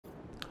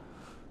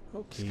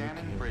Okay.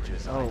 Scanning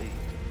Bridges ID.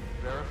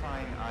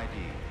 Verifying ID.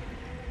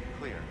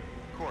 Clear.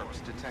 Corpse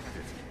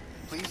detected.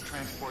 Please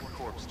transport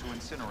corpse to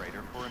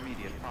incinerator for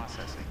immediate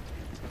processing.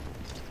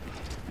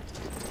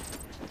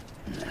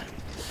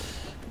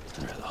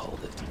 I'd rather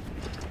hold it.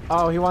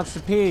 Oh, he wants to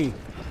pee.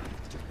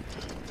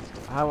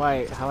 How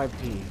I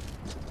pee?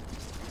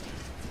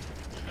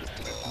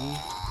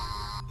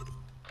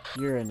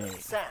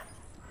 Urinate. Sam,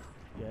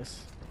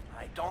 Yes.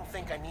 I don't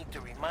think I need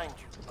to remind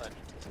you, but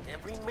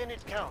every minute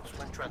counts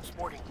when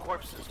transporting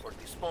corpses for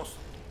disposal.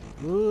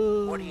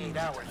 Ooh. 48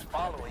 hours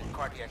following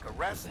cardiac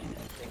arrest,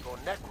 they go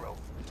necro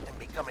and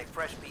become a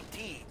fresh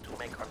BT to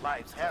make our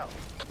lives hell.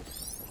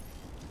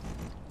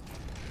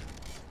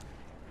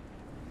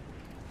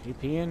 You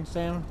peeing,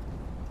 Sam?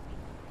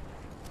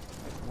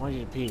 I want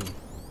you to pee.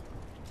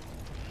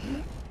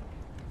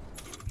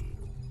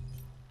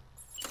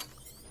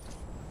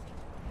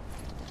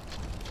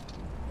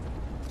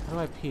 How do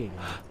I pee again?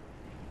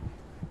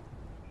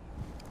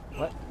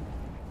 What?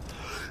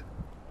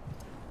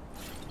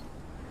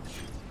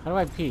 How do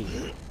I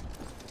pee?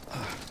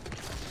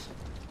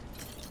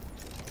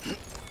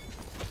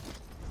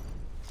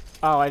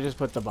 Oh, I just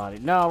put the body.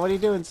 No, what are you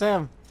doing,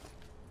 Sam?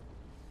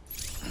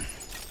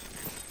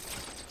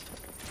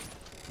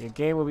 Your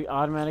game will be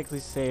automatically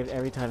saved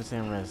every time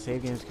Sam rests.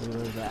 Save games can be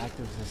loaded by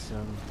active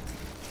system.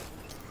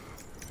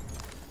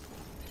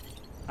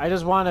 I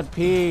just want to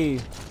pee.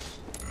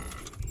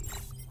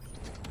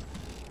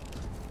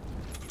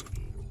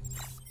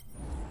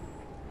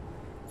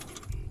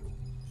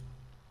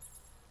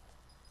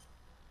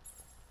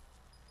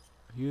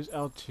 Use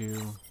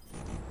L2.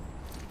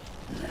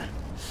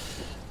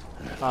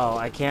 Oh,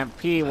 I can't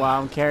pee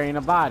while I'm carrying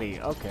a body.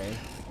 Okay.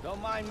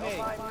 Don't mind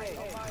me.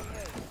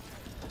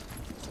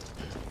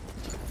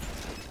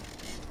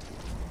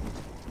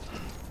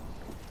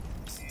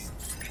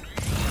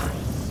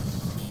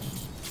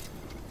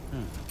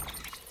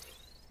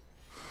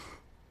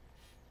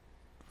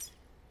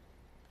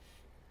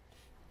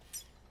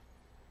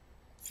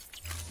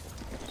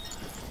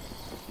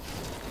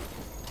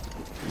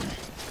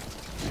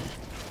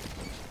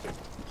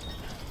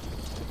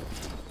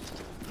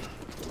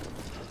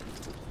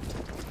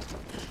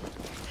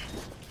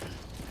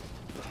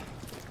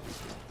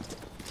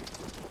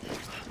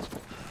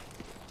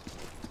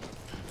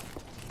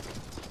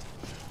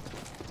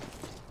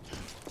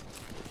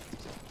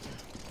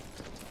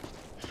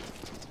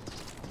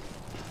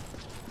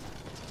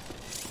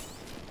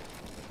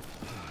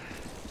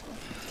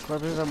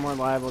 Corpses are more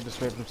liable to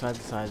sway from side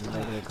to side than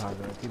regular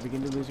cargo. If you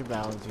begin to lose your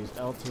balance, use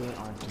L2 and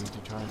R2 to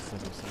try and save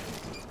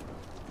yourself.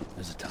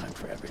 There's a time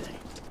for everything.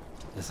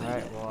 This ain't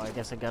Alright, it. well, I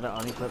guess I gotta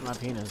unequip my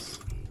penis.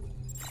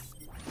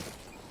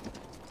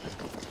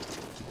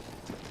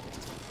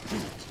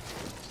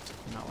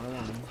 Not what I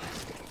wanted.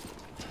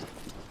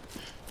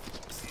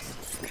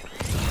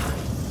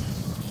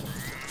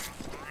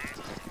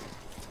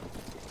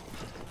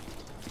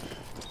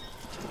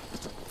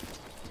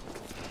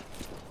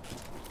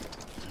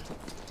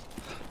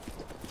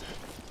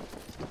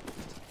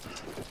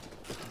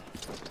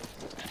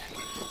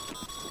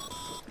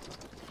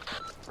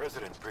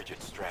 President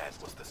Bridget Strand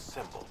was the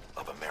symbol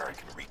of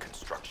American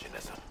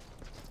Reconstructionism.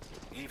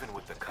 Even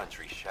with the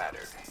country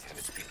shattered and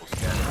its people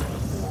scattered to the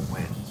four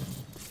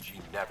winds,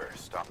 she never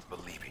stopped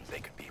believing they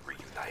could be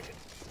reunited.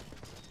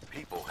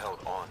 People held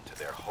on to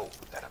their hope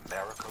that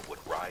America would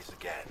rise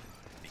again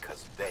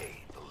because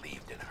they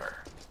believed in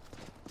her.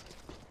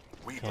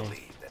 We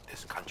believe that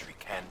this country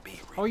can be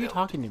rebuilt. How are you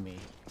talking to me?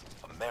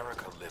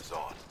 America lives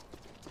on,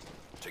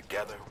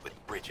 together with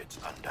Bridget's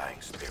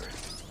undying spirit.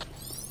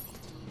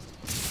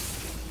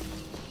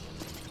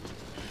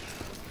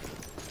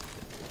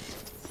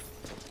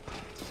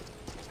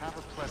 Have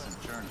a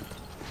pleasant journey.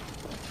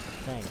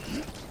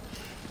 Thanks.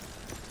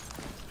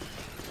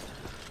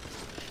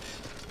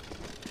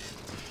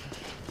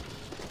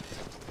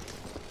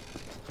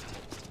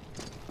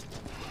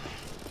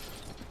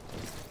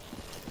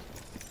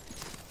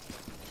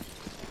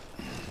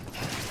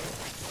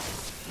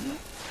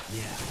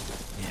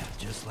 Yeah,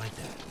 just like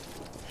that.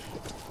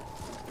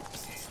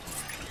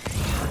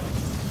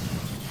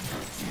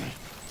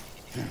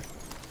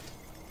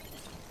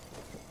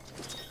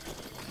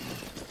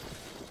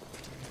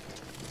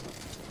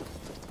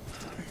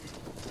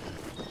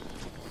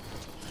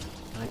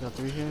 Can I go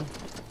through here?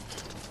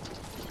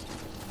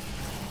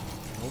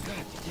 Oh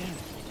god damn it.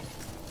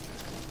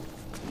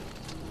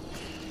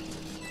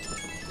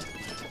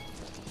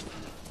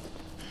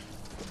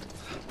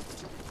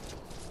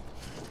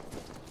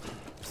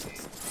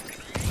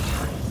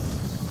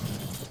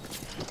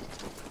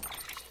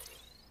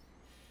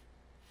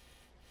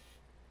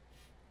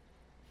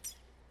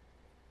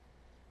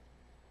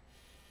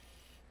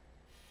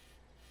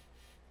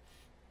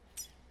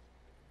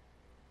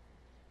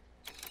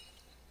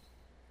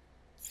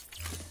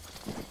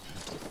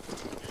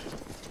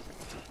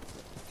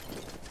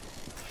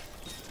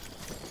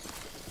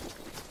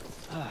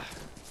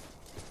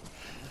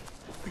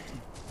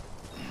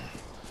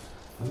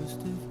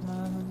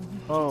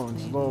 Oh, and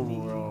slow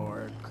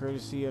roar,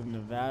 courtesy of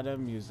Nevada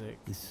Music.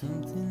 There's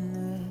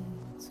something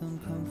some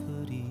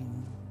comforting.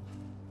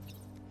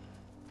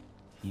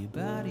 Your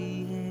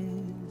body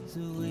is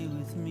away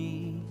with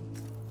me,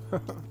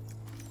 but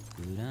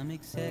I'm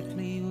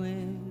exactly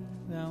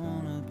where I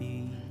wanna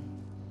be.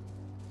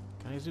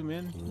 Can I zoom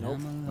in? But Nope.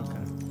 I'm a Okay.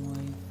 long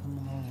way from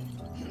home.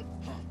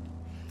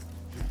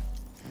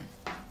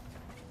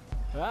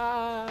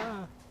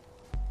 Ah!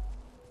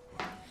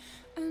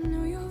 I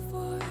know your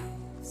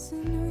voice, I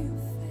know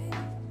your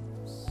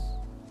face.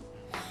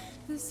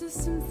 This is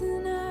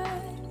something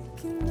I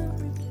cannot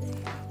replace.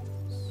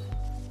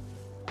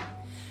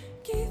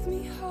 Give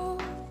me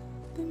hope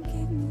and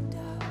give me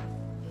doubt.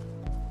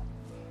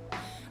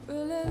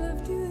 Well, I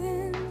loved you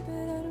then,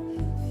 but I don't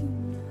love you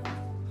now.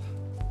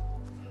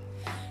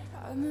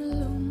 I'm a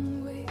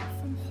long way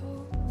from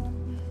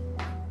home.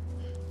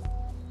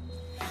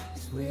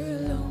 'Cause we're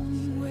a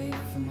long way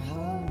from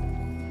home.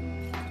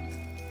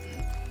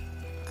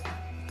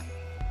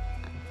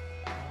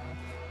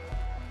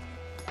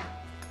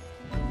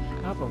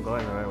 I hope I'm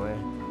going the right way.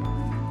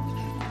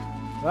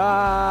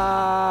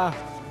 Ah!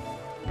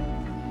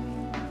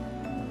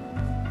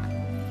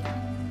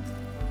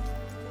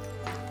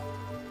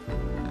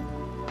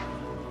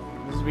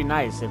 This would be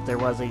nice if there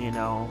was a, you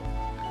know,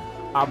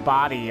 a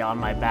body on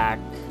my back.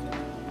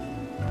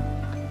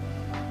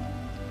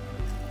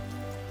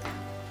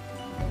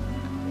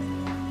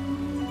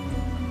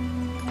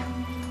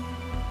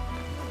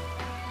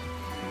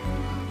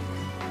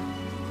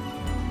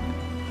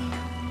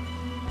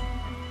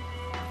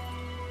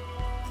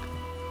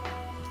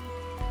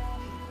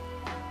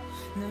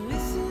 Now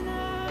listen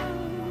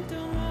out,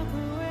 don't walk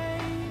away.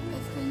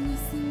 I've got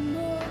nothing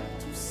more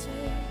to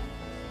say.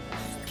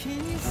 Can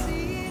you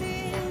see it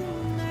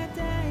in my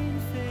dying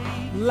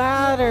face?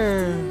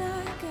 Ladder!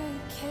 Like I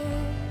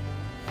care.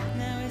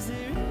 Now is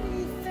there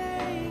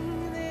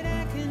anything that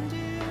I can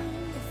do?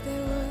 If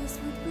there was,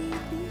 would we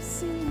be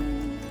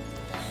seen?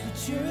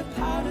 But you're a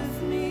part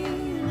of me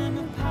and I'm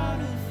a part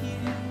of you.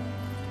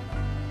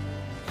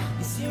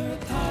 Yes, you're a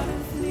part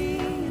of me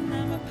and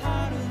I'm a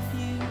part of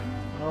you.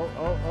 Oh,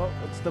 oh, oh,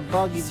 it's the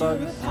buggy Yes, you're a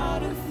bugs.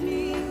 part of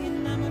me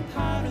and I'm a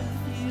part of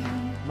you.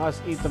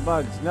 Must eat the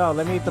bugs. No,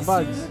 let me eat the Yes,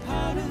 bugs. you're a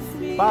part of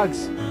me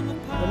Bugs, and I'm a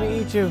part let me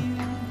of eat you.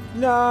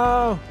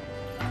 No!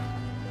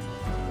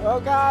 Oh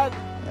god!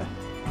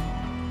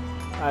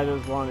 I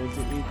just wanted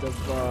to eat the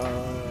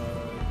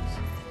bugs.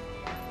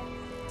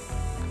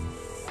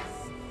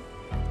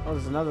 Oh,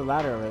 there's another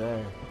ladder over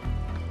there.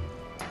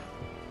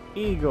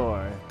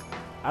 Igor.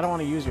 I don't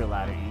want to use your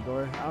ladder,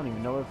 Igor. I don't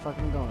even know where I'm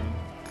fucking going.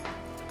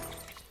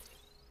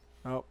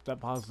 Oh, that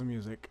paused the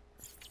music.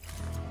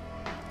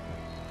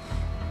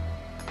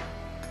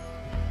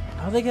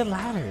 How do they get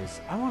ladders?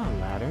 I want a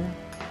ladder.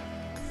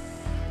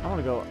 I want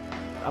to go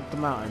up the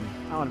mountain.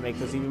 I want to make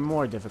this even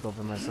more difficult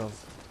for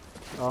myself.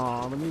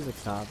 Oh, the music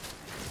stopped.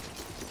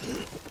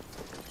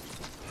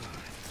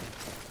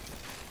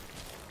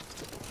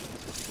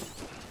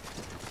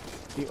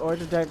 The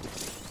order deck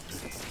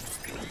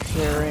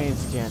terrain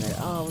scanner.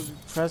 Oh,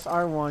 press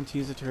R1 to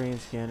use the terrain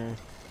scanner.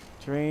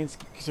 Terrain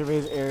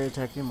surveys area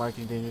detecting,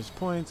 marking dangerous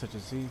points such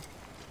as C.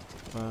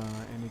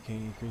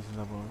 Indicating increasing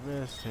level of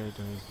risk.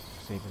 Territory's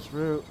safest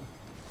route.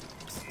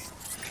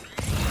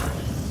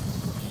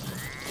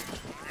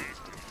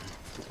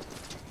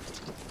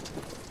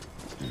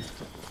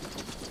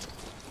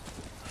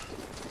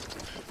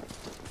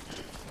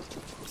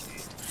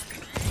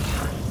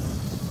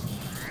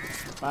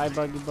 Bye,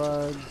 buggy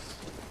bugs.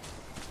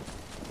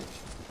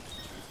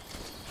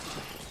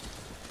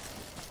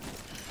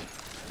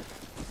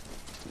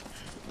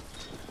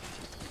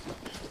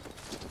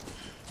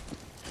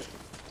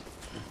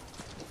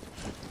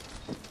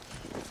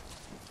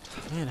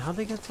 Man, how'd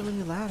they get so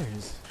many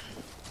ladders?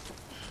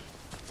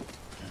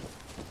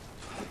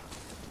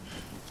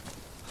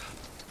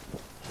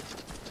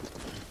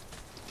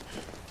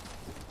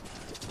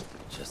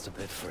 Just a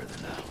bit further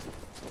now.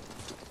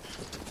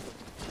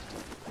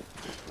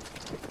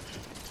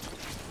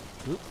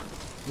 Whoop,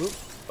 whoop.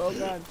 Oh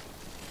god.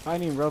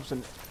 Finding ropes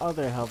and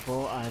other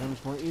helpful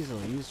items more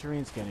easily. Use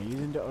terrain scanner.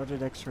 Using the order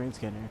deck terrain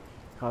scanner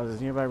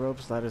causes nearby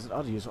ropes, ladders, and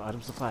other useful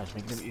items to flash,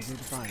 making them easier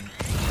to find.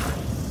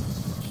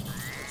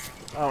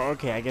 Oh,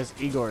 okay. I guess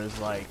Igor is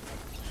like.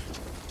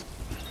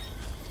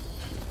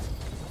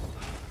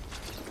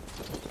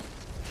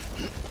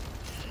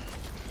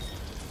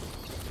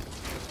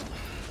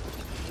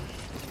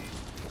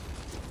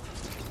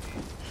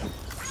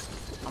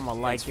 I'm gonna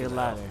like your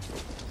ladder.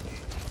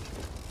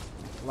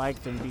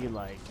 Liked and be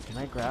like. Can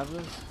I grab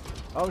this?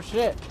 Oh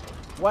shit!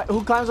 What?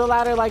 Who climbs a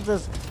ladder like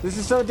this? This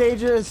is so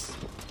dangerous!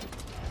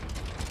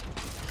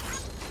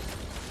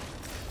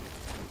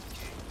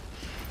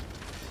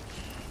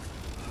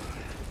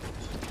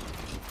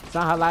 It's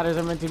not how ladders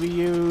are meant to be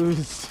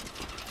used.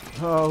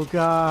 Oh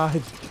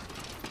god.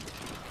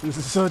 This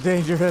is so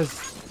dangerous.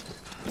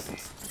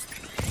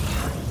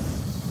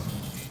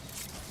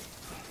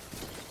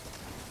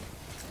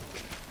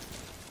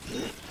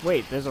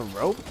 Wait, there's a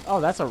rope? Oh,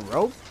 that's a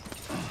rope?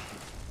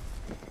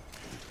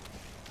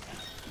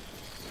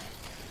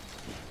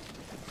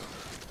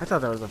 thought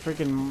that was a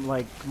freaking,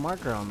 like,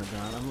 marker on the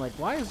ground. I'm like,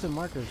 why is the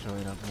marker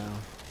showing up now?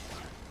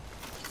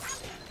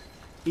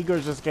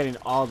 Igor's just getting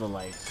all the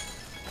likes.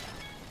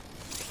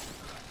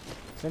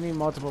 Sending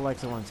multiple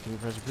likes at once can be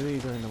pressed repeatedly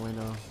during the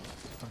window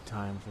of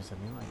time for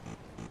sending a like.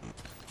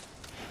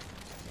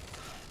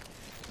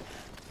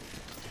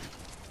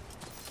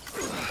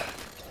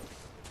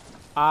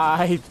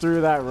 I threw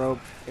that rope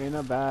in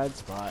a bad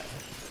spot.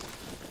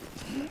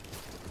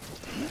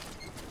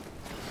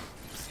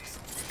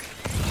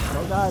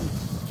 Oh god.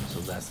 So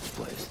that's the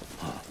place,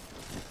 huh?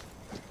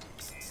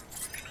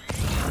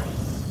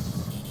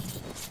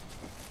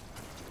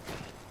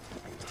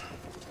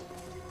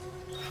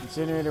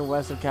 Incinerator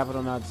west of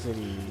Capital Knot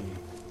City.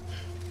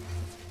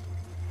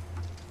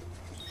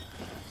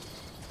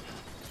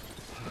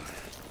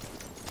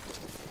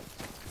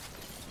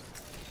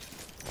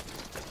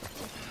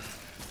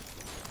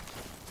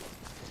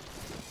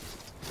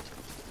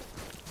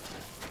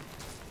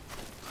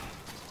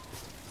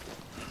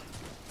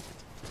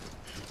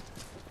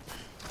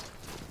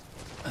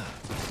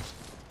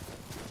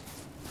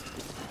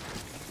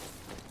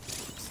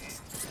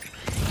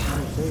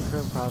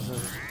 Current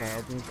process by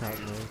opening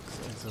outlooks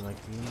and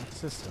selecting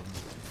system.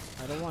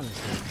 I don't want to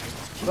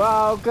see.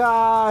 Oh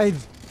god!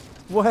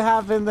 What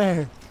happened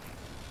there?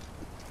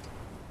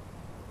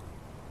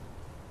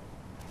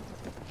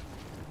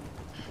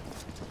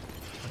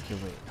 Okay,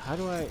 wait. How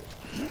do I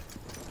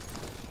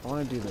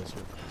want to do this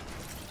real quick.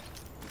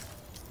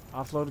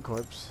 Offload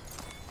corpse.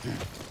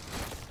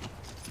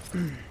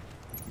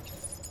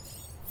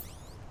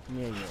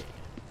 Yeah.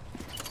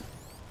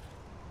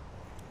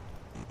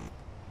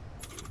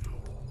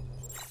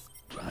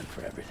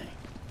 For everything.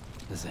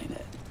 This ain't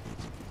it.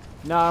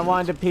 No, I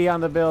wanted to pee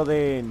on the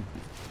building.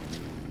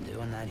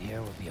 Doing that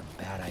here would be a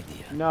bad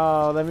idea.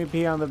 No, let me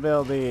pee on the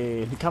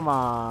building. Come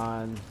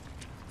on.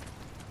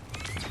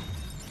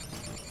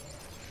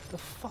 The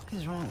fuck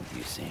is wrong with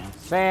you, Sam?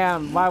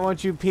 Sam, why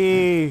won't you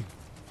pee?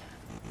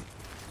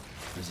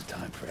 There's a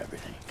time for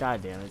everything.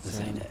 God damn it, This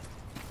Sam. ain't it.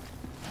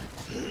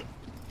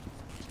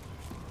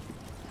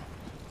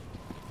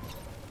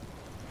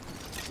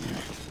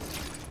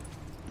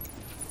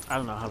 I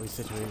don't know how we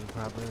situated it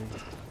properly.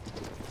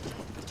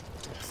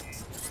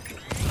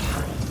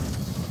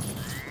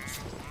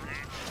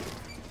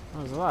 Oh,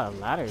 there's a lot of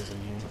ladders in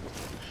here.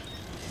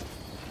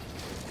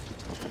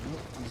 Oh,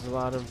 there's a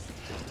lot of...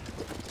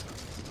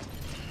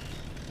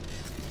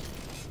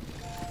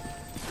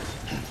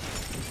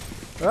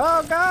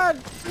 Oh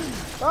god!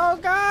 Oh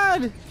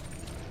god!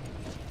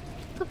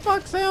 The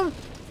fuck, Sam?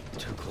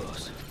 Too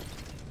close.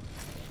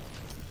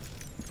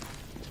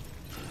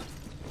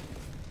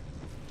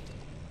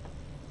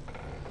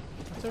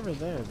 What's over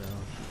there,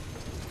 though?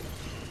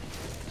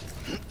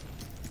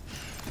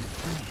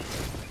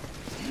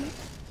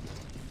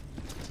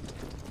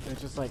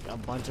 There's just like a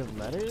bunch of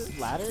ladders?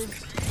 Oh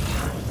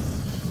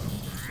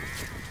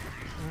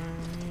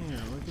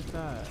yeah, look at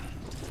that.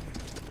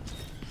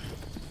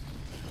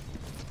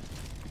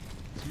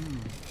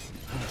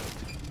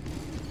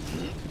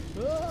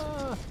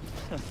 Ah!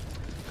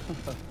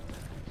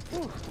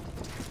 Whew.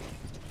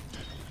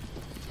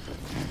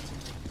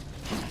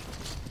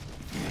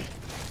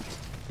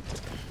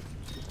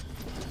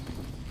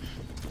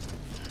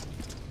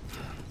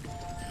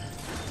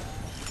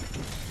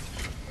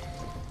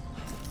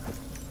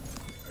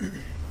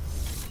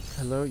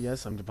 Hello,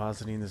 yes, I'm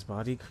depositing this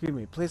body.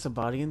 Cremate. Place a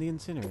body in the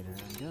incinerator,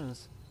 I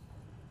guess.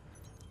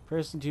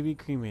 Person to be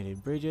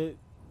cremated. Bridget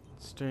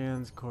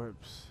Strand's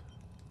corpse.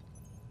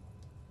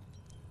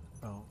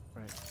 Oh,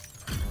 right.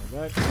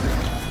 Back.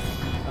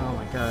 Oh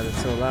my god,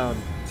 it's so loud.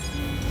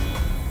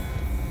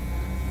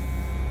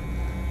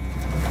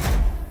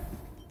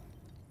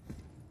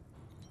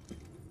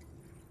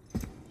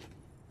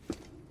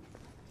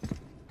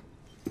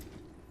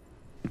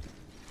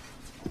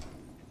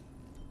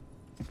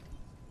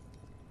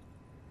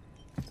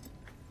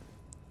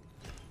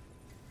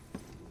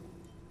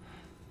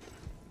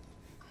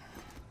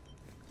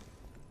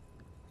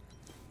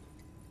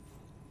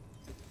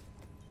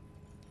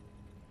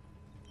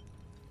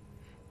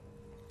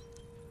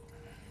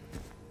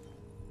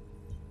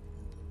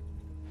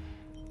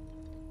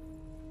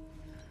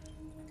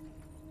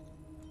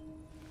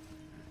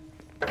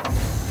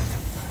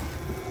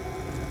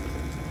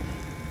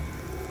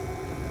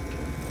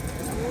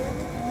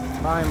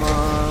 Bye,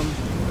 Mom.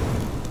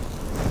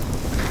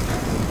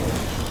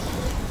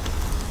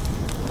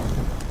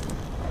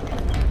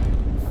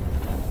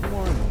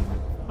 Warning.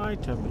 High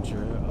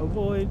temperature.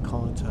 Avoid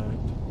contact.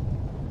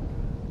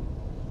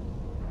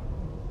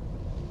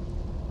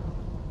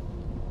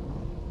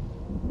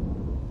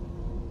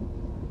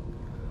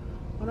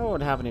 I wonder what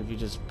would happen if you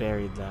just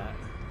buried that.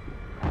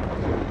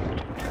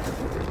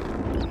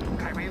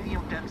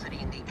 Chiralium density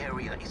in the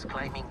area is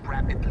climbing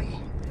rapidly.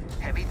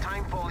 Heavy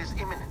timefall is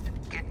imminent.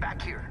 Get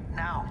back here,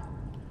 now.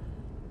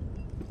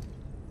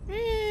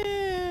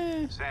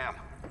 Sam,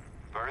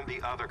 burn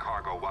the other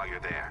cargo while you're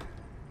there.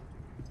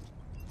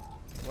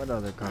 What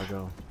other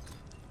cargo?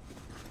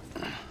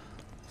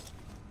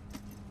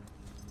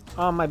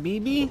 Oh, my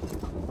baby?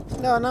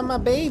 No, not my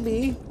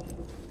baby.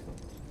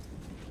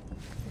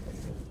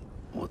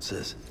 What's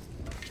this?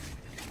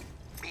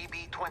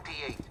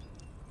 BB-28.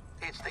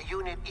 It's the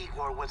unit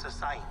Igor was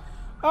assigned.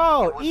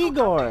 Oh, It was hooked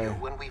up to you Igor!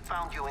 when we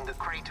found you in the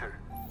crater.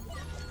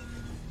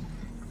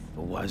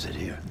 But why is it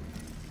here?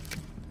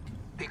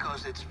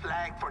 Because it's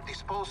flagged for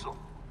disposal.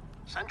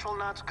 Central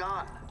Knot's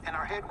gone, and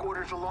our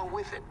headquarters along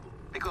with it.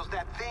 Because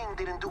that thing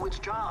didn't do its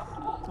job.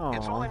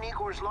 It's all in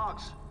Igor's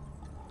logs.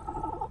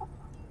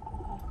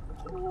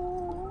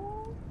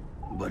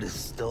 But it's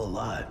still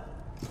alive.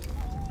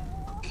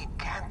 It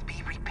can't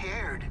be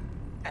repaired,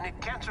 and it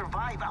can't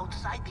survive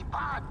outside the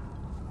pod.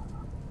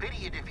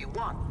 Pity it if you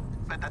want,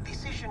 but the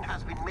decision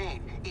has been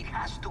made. It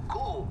has to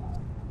go.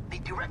 The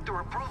director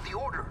approved the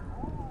order.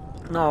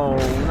 No,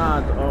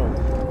 not. Oh.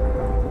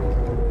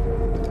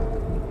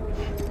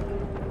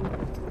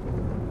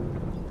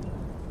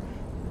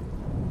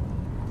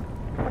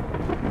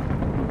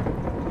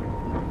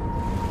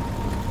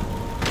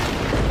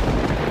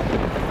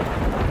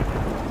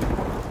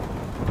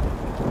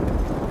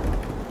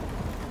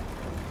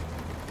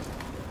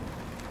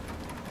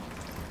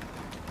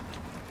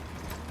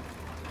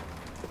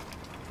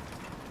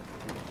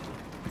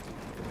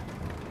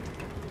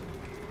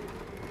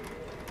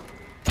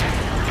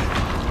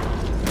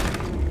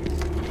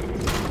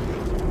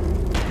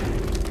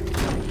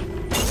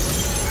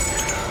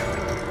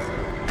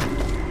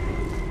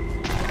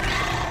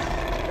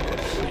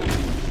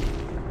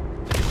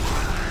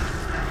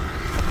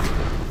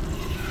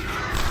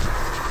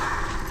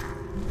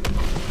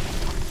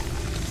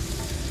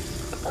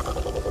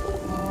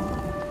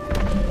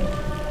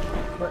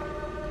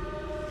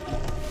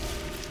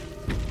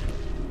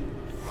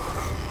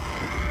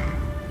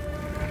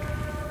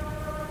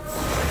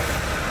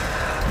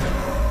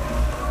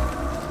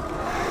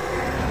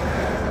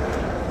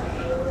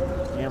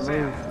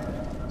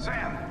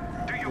 Sam,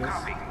 do you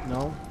copy?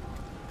 No.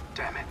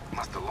 Damn it,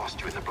 must have lost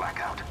you in the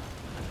blackout.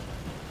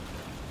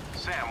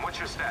 Sam, what's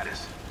your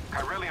status?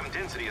 Chiralium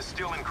density is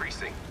still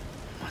increasing.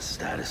 My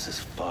status is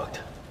fucked.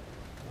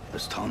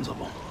 There's tons of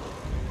them.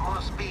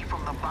 Must be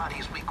from the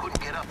bodies we couldn't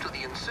get up to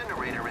the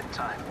incinerator in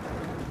time.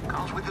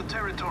 Comes with the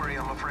territory,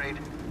 I'm afraid.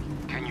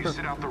 Can you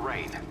sit out the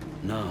rain?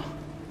 No.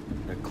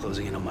 They're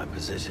closing in on my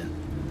position.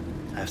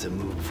 I have to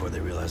move before they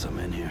realize I'm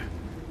in here.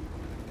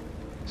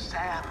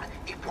 Sam,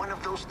 if one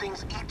of those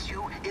things eats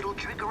you, it'll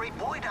trigger a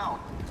void out.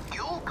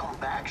 You'll come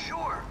back,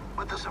 sure,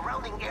 but the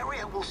surrounding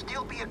area will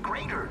still be a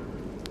crater.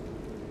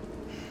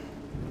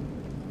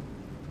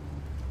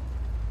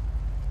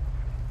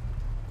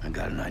 I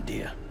got an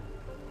idea.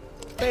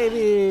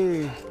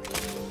 Baby!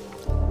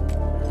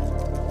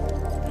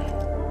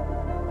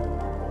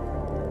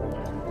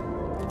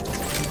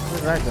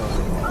 Where's that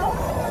going?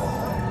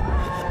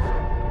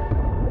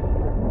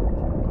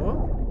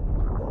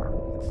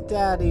 Oh? It's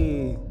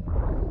Daddy!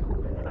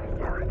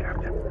 Sorry,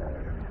 Captain.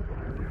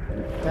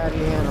 Daddy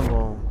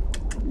Hannibal.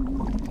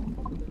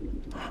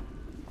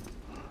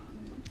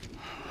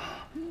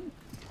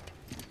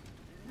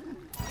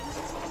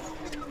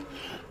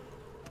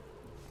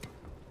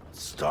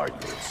 Start,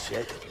 you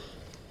shit.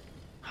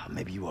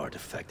 Maybe you are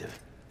defective.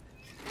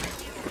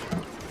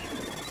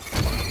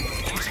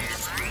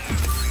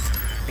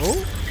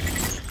 Oh?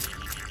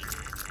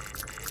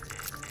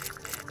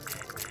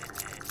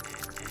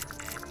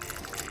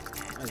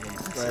 I can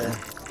swear.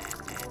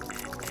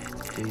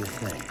 Do your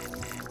thing.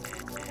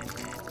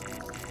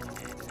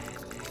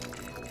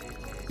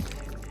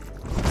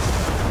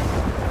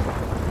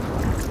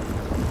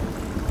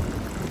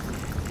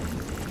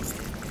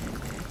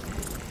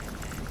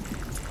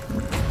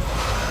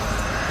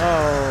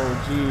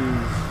 Oh,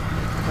 jeez.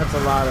 That's a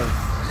lot of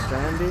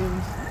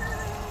strandings.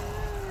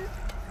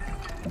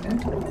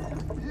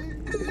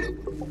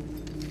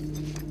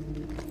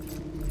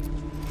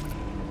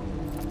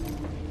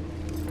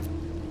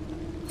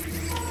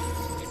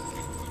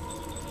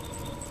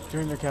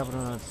 During the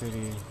capital Knot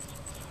City.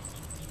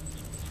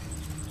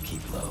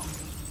 Keep low.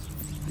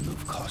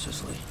 Move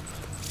cautiously.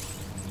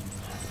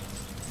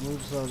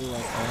 Move slowly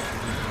like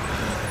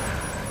that.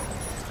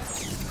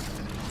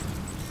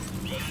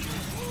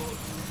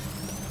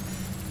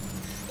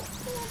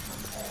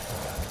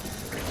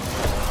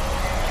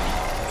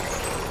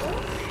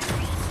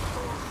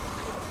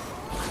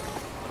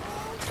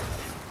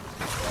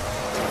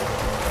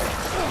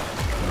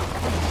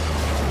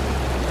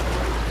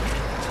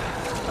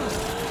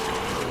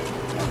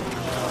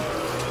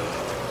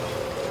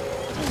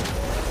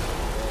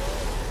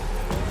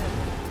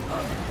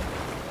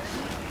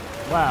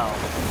 Wow.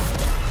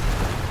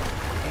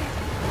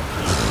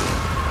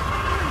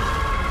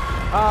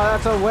 Oh,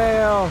 that's a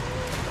whale.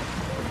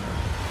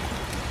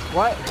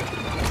 What?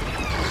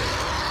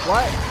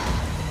 What?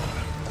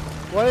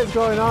 What is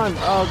going on?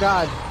 Oh,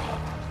 God.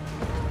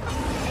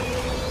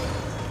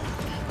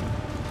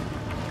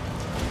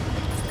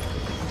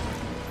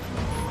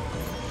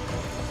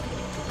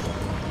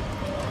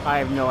 I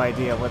have no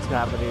idea what's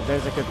happening.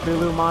 There's a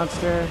Cthulhu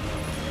monster.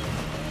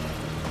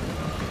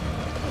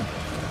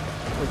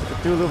 There's a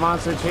Cthulhu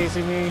monster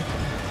chasing me.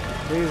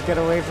 Please get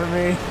away from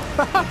me.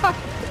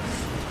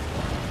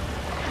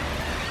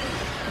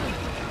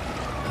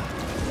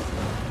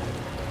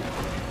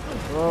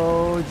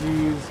 Oh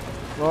jeez.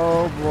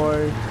 Oh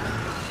boy.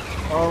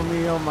 Oh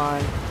me, oh my.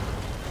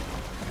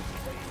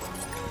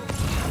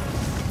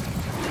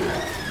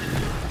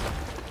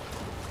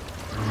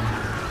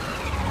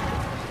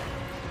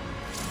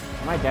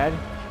 Am I dead?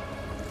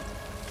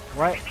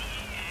 What?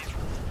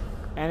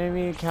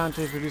 Enemy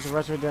encounters produce a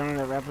rush of adrenaline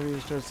that rapidly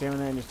restores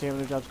stamina, and your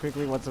stamina drops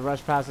quickly once the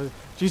rush passes.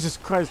 Jesus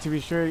Christ, to be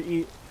sure to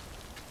eat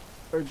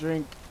or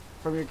drink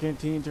from your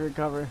canteen to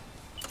recover.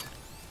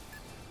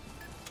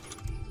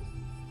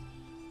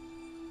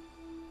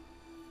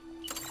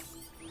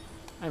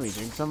 Let me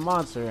drink some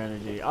monster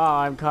energy. Oh,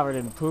 I'm covered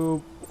in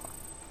poop.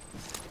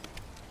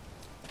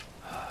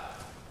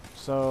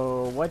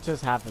 So, what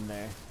just happened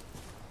there?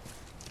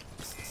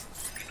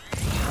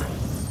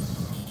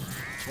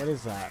 What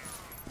is that?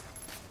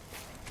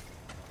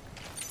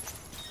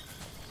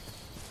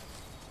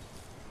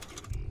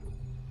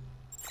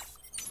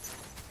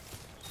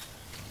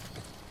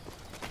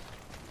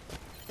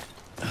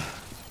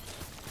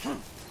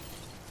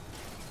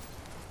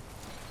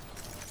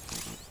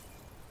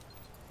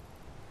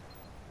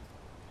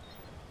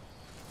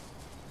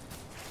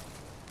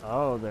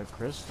 Oh, they're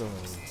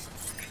crystals.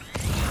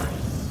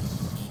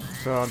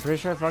 So I'm pretty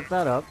sure I fucked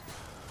that up.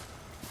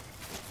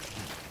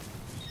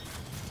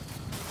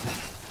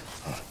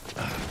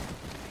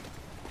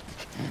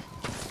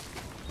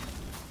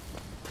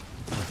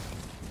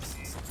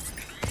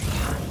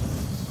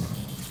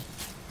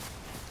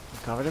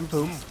 Covered in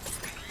poop.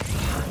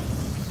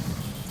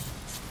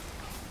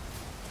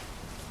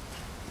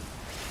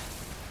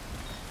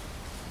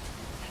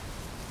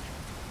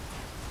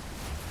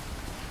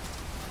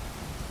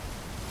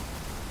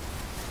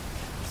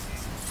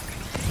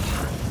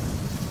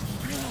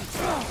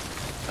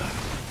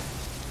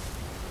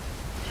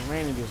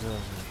 Raining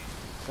yourselves.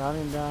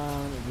 Scouting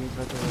down, it means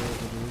right there to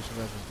the reach of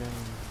down.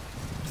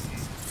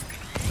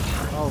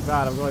 Oh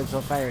god, I'm going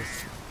so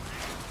fast.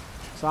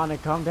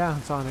 Sonic, calm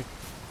down, Sonic.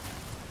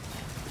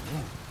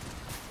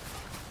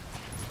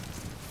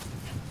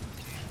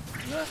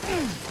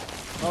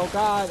 Oh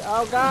god,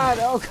 oh god,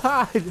 oh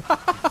god!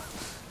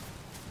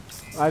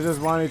 I just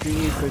wanted to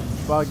eat the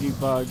buggy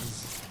bugs.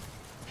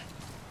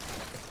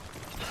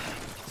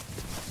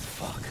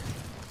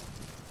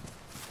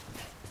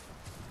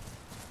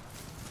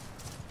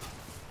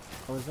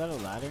 Oh, is that a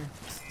ladder?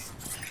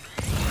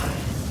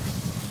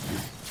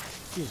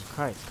 Jesus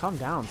Christ, calm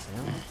down,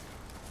 Sam.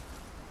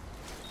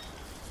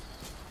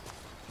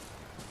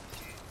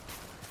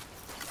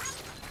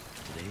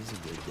 Today's a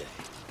good day.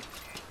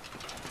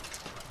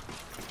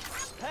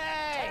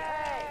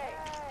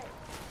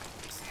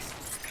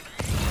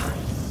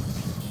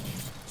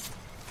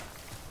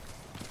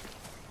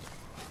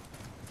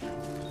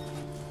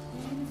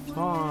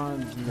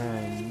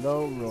 Bondsman,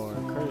 low roar,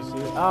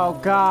 courtesy. Oh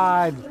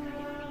God!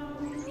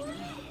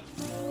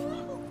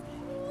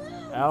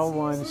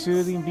 L1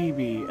 soothing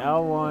BB.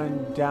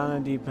 L1 down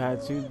on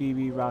D-pad. Soothe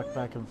BB. Rock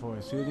back and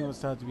forth. Soothing was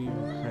thought to be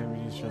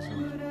reduce stress.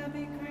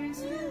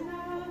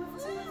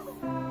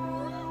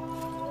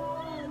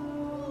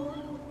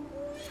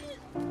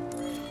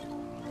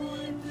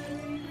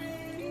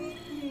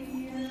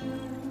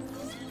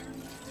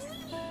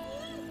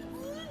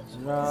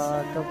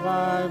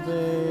 Rock-a-bye,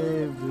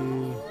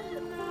 baby.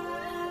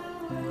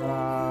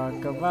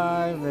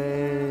 Rock-a-bye,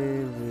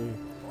 baby.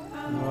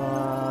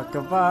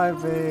 Rock-a-bye,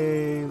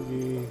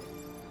 baby.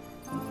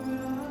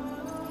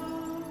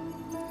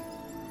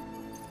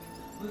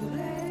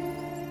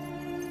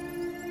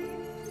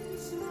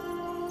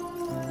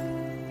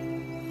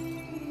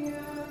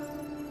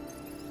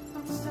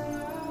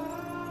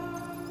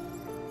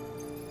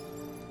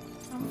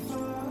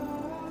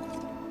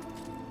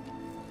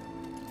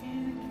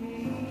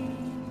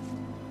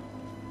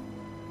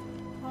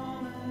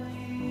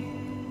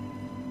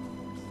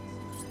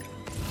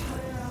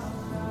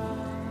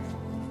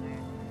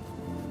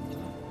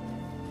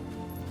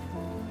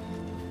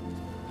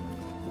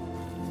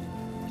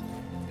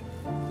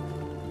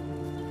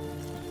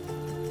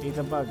 Eat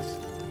the bugs.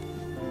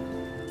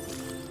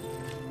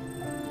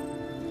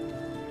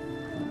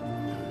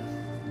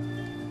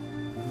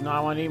 No, I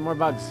want to eat more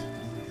bugs.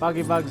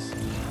 Buggy bugs.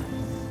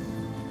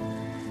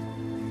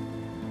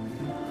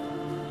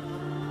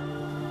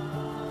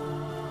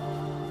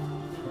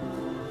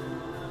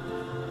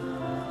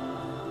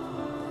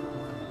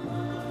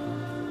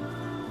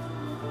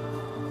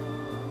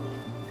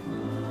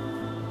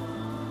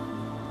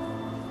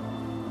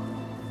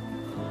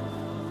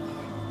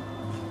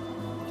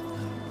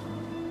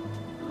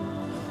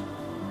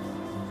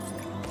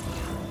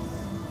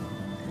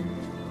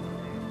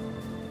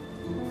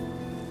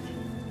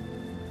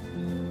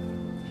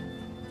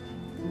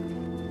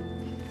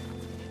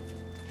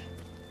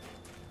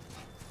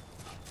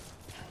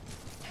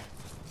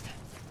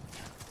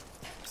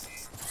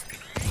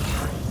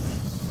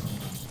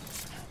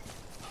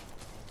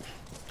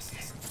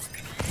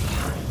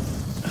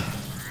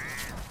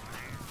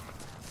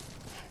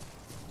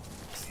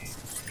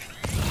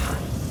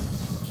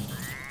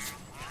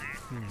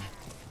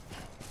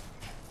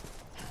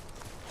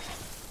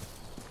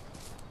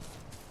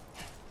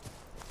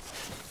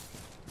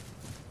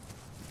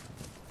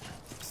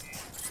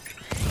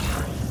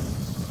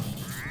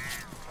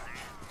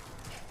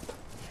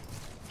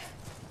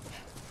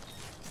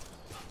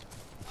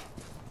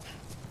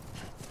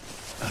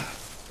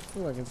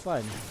 Oh, I can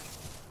slide.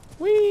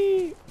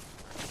 Whee!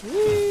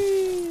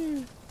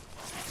 Whee!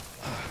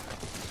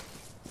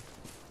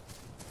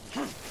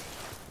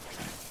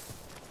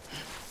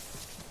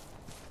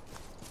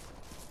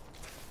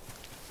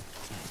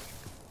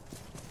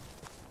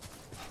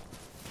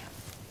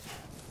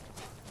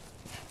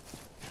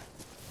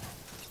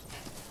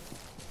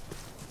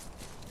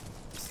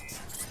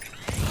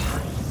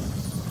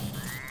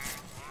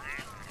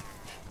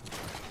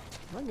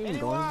 Am I even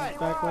going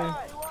back way?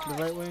 The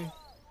right way?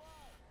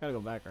 Gotta go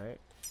back, right?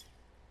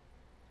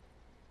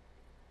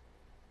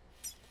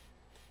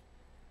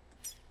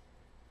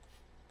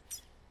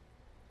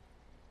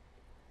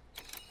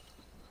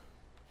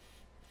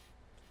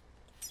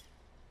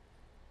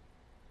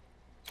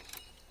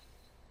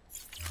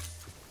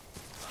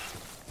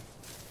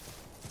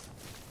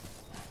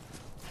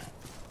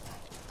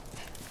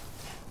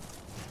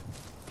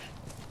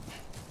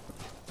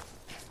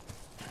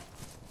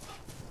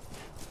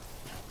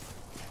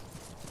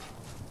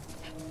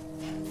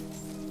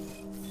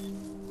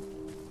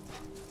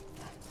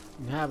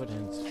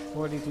 Inhabitants,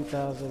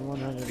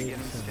 42,187. Begin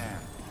scan.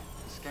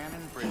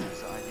 Scanning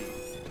Bridges ID.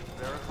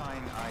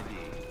 Verifying ID.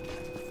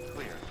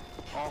 Clear.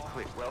 All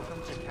clear.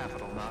 Welcome to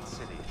Capital, not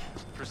City.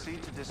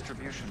 Proceed to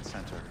Distribution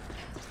Center.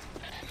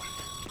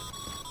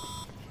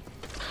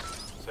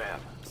 Sam,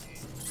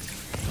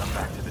 come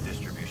back to the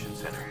distribution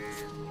center.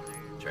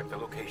 Check the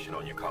location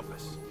on your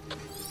compass.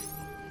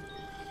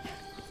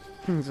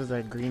 This is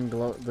that green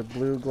glow, the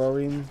blue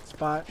glowing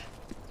spot.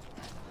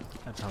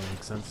 That probably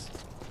makes sense.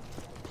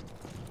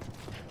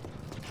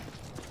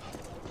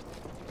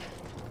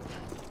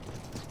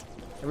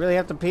 I really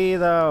have to pee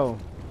though.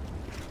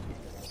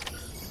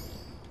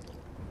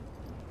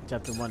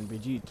 Chapter 1,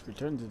 Brigitte,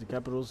 return to the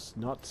capital's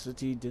not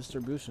city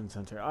distribution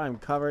center. I'm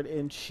covered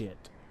in shit.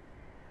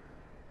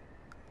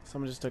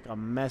 Someone just took a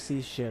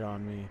messy shit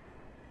on me.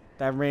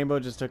 That rainbow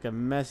just took a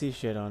messy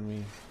shit on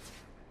me.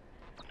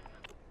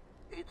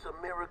 It's a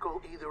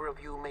miracle either of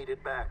you made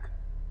it back.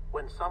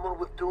 When someone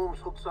with dooms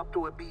hooks up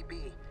to a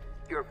BB,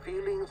 your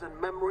feelings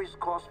and memories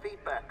cause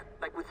feedback,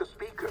 like with the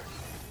speaker.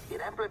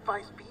 It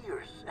amplifies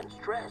fears and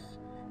stress,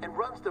 and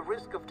runs the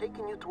risk of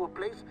taking you to a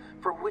place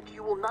from which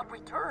you will not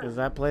return. Does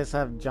that place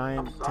have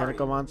giant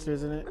tentacle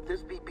monsters in it? But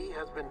this BB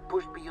has been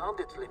pushed beyond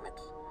its limits.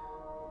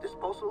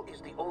 Disposal is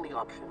the only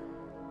option.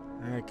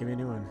 Alright, give me a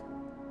new one.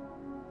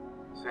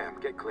 Sam,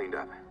 get cleaned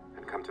up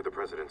and come to the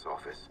president's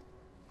office.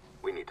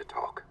 We need to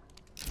talk.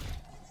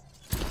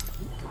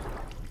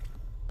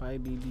 Bye,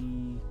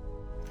 BB.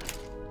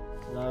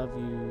 Love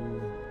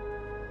you.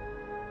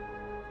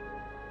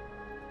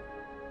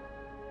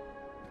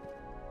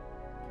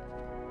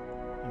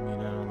 I mean,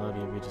 I don't love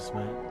you, we just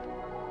met.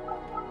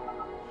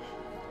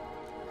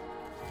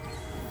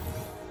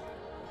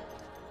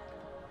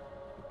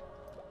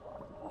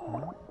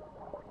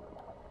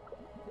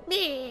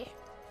 Me.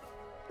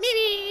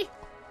 Me.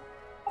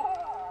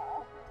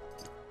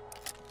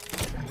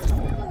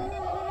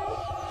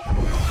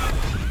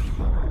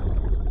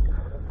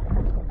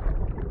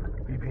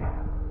 BB,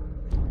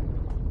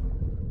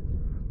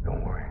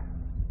 don't worry.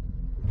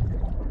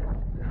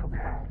 It's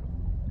okay.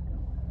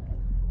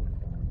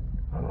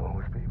 I'll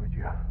always be with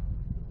you.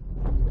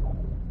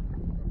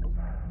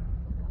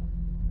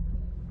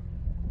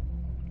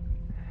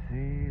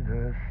 See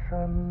the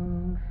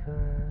sunset.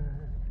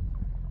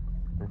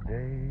 The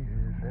day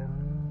is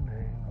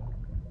ending.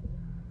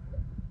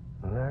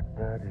 Let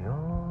that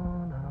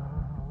yawn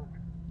out.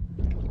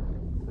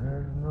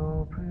 There's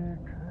no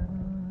pretending.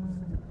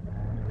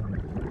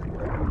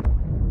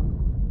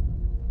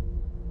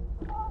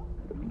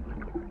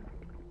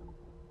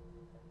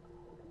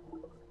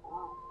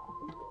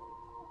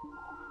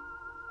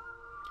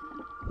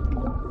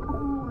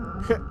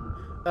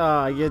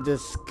 Oh, you're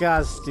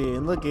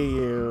disgusting. Look at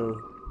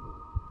you.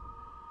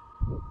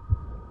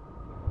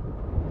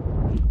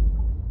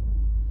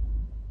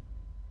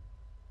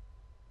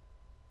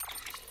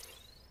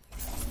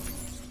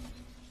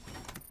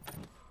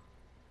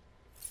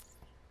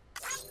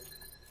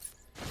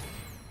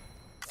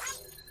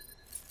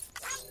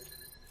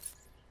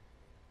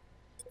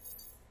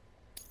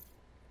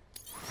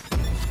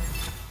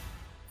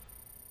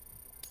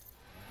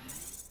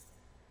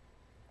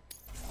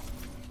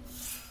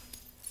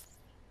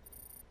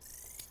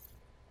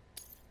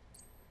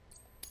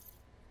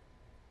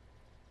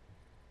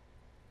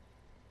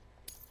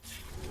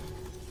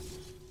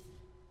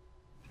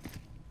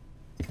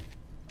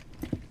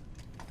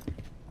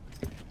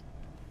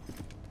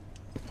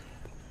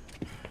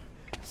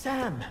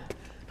 Sam,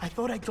 I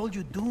thought I told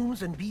you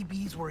dooms and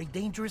BBs were a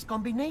dangerous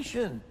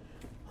combination.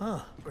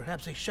 Huh,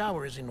 perhaps a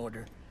shower is in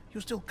order.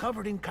 You're still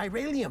covered in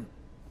chiralium.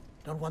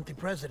 Don't want the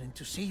president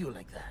to see you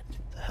like that.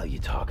 The hell you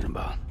talking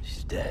about?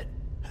 She's dead.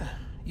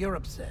 You're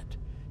upset.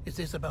 Is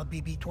this about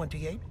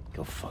BB-28?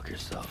 Go fuck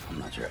yourself. I'm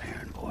not your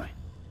errand boy.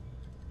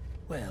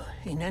 Well,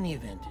 in any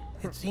event,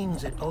 it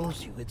seems it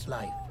owes you its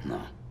life.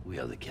 No, we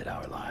owe the kid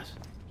our lives.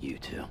 You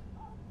too.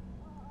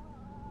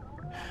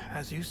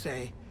 As you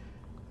say,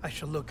 I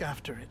shall look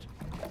after it.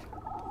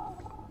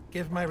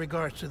 Give my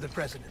regards to the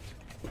president.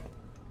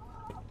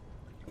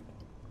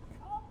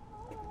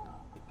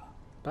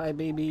 Bye,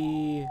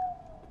 baby.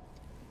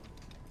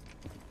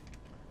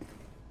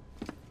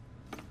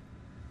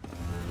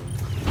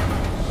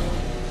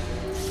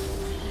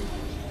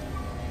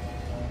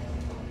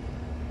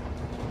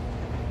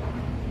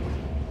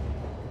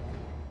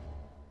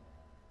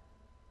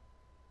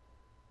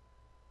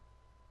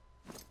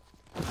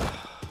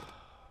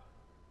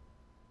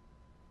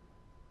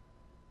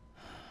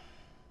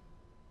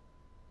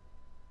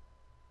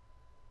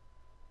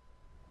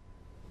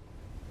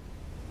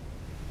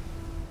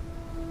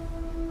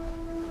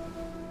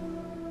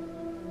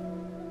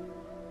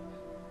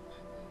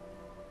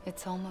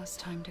 It's almost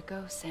time to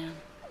go, Sam.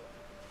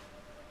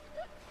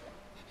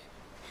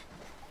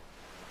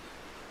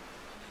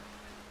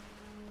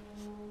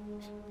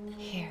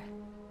 Here.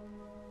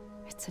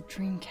 It's a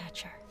dream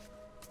catcher.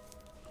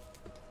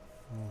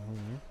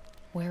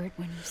 Wear it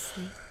when you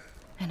sleep,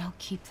 and I'll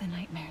keep the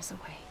nightmares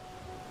away.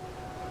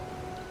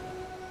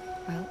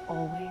 I'll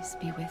always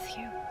be with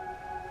you.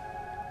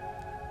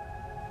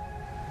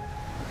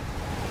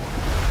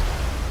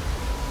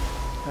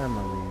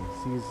 Emily,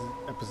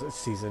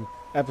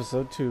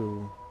 episode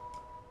 2.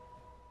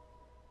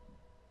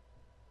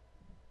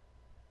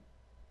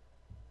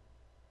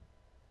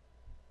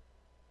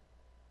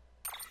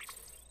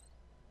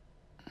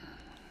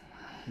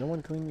 No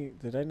one cleaned me.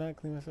 Did I not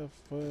clean myself?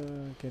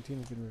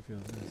 Canteen can reveal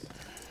this.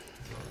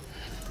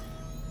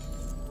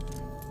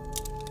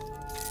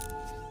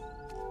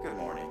 Good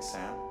morning,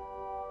 Sam.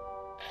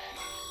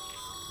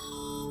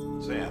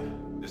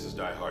 Sam, this is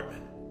Di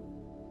Hardman.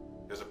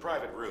 There's a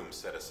private room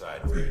set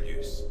aside for your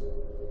use.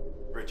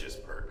 Bridges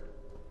perk.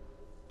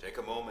 Take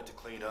a moment to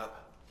clean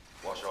up,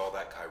 wash all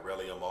that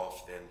chiralium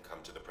off, then come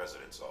to the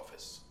president's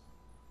office.